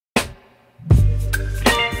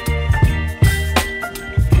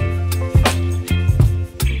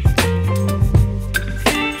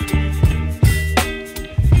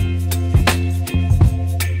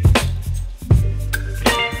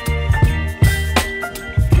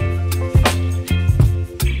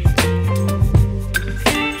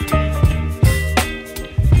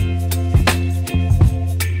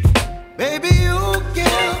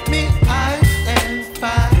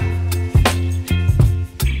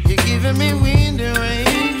giving me wind and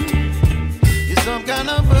rain. You're some kind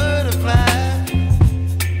of butterfly.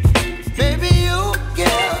 Baby, you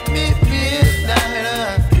give me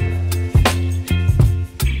midnight.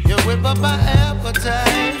 You whip up my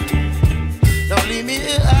appetite. Don't leave me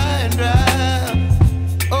here high and dry.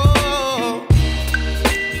 Oh,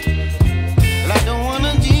 well, I don't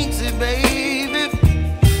wanna jinx it, baby,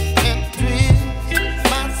 and twist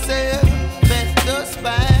myself at the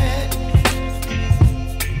spine.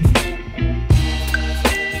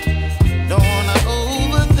 Don't wanna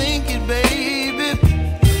overthink it, baby.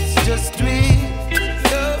 It's just twist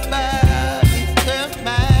your body and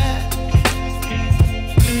mine.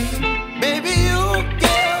 Baby, you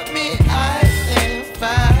give me ice and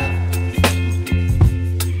fire.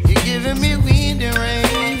 You're giving me wind and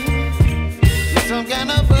rain. You're some kind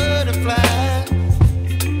of butterfly.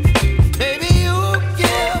 Baby, you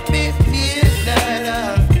give me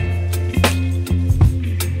midnight.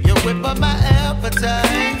 You whip up my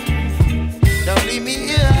appetite. Don't leave me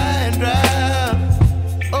here high and dry.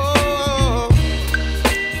 Oh,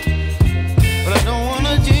 but I don't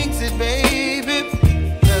wanna jinx it, baby.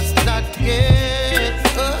 Let's not get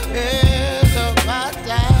ahead of my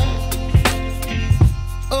time.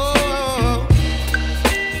 Oh,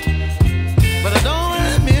 but I don't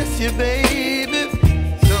wanna miss you, baby.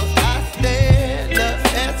 So I stand up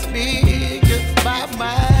and speak my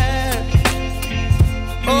mind.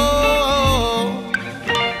 Oh.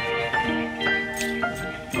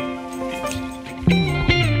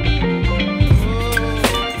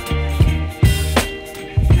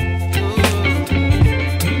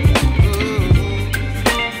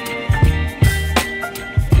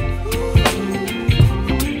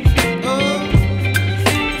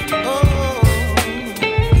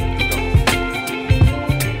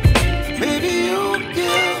 Baby, you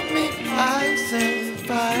give me ice and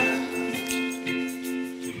fire.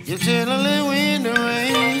 You're chilling wind and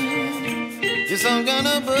rain. You're some kind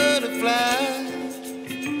of butterfly.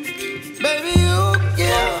 Baby, you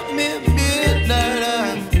give me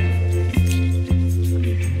midnight.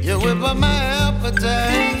 You whip up my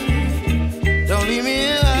appetite. Don't leave me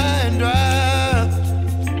here high and dry.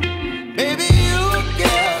 Baby, you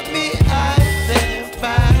give me ice and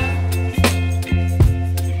fire.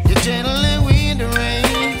 You're channeling wind and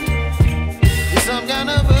rain. You're some kind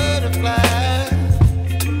of butterfly.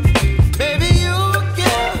 Baby, you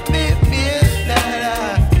give me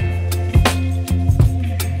midnight.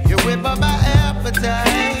 You whip up my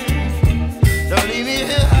appetite. Don't leave me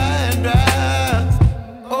here high and dry.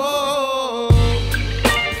 Oh,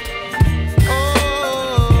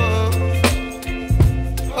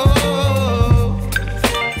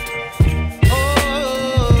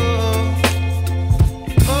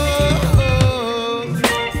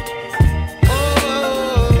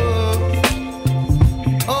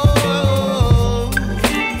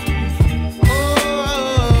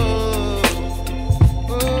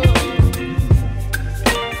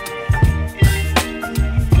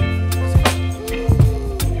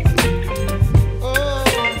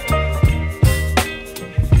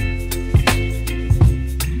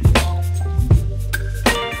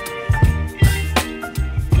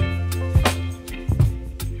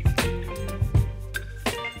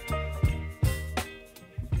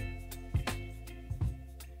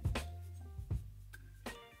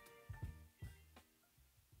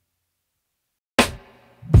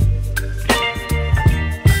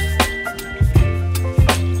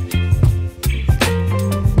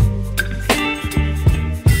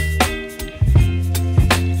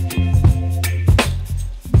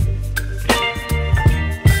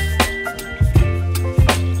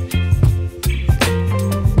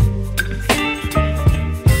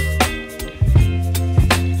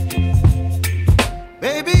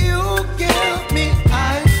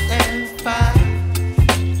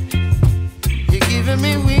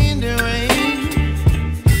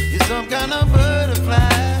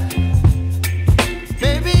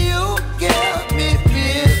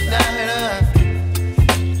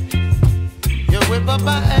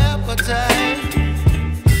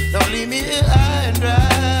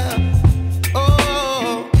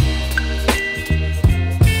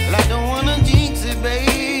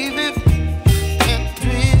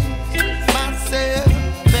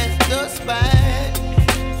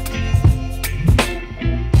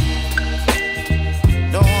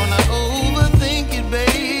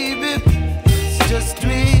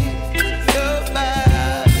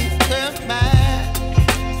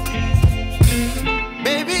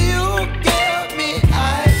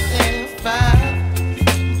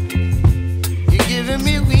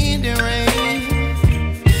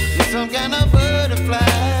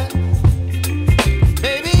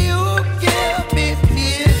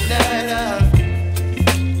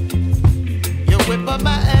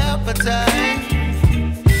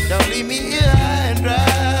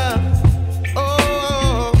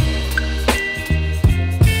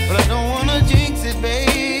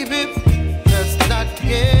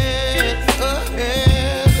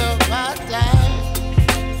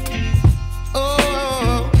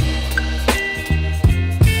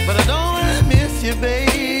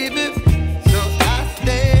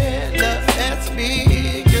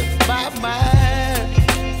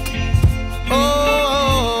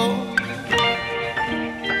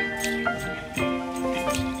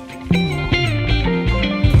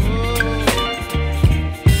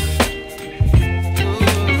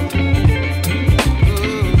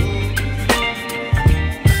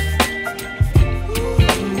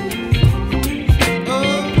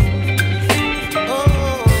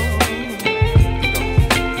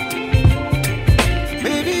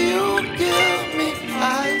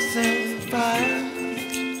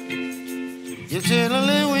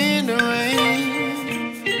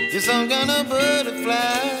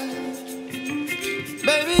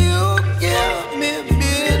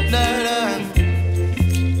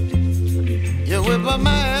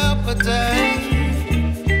 time.